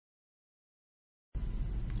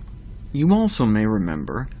You also may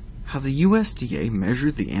remember how the USDA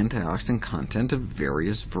measured the antioxidant content of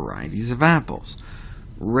various varieties of apples.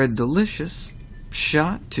 Red Delicious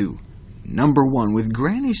shot to #1, with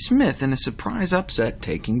Granny Smith in a surprise upset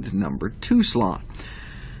taking the #2 slot.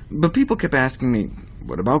 But people kept asking me,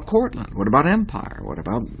 what about Cortland? What about Empire? What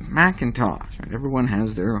about Macintosh? Everyone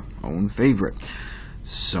has their own favorite.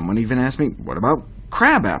 Someone even asked me, what about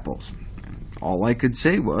crab apples? All I could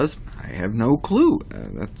say was, I have no clue.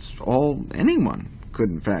 That's all anyone could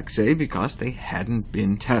in fact say, because they hadn't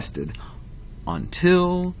been tested.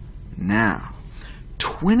 Until now.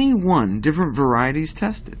 21 different varieties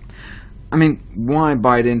tested. I mean, why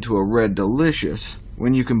bite into a Red Delicious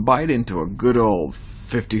when you can bite into a good old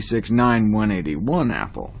 56-9-181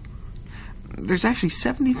 apple? There's actually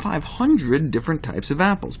 7,500 different types of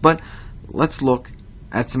apples, but let's look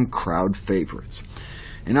at some crowd favorites.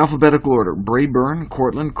 In alphabetical order: Braeburn,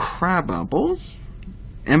 Cortland, crab apples,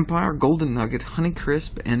 Empire, Golden Nugget,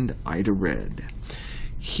 Honeycrisp, and Ida Red.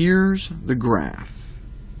 Here's the graph,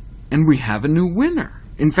 and we have a new winner.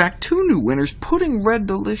 In fact, 2 new winners, putting Red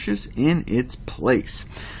Delicious in its place.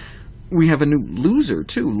 We have a new loser,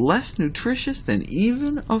 too, less nutritious than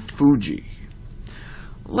even a Fuji.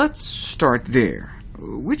 Let's start there.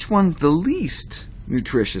 Which one's the least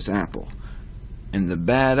nutritious apple? And the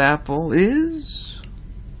bad apple is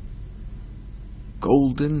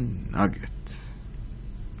Golden Nugget.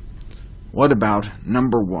 What about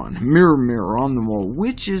 #1? Mirror, mirror on the wall,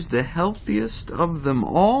 which is the healthiest of them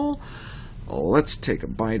all? Let's take a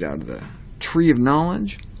bite out of the tree of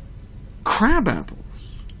knowledge. Crab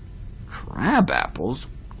apples. Crab apples?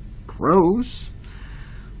 Gross.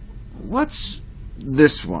 What's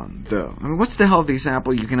this one, though? I mean, what's the healthiest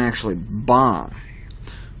apple you can actually buy?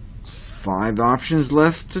 5 options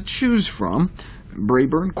left to choose from: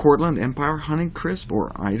 Braeburn, Cortland, Empire, Honeycrisp,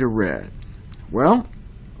 or Ida Red. Well,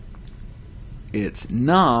 it's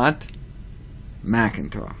not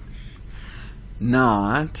Macintosh,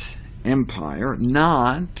 not Empire,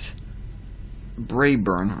 not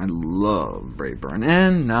Braeburn — I love Braeburn —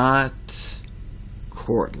 and not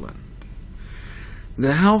Cortland.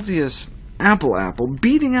 The healthiest apple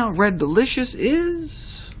beating out Red Delicious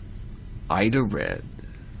is Ida Red.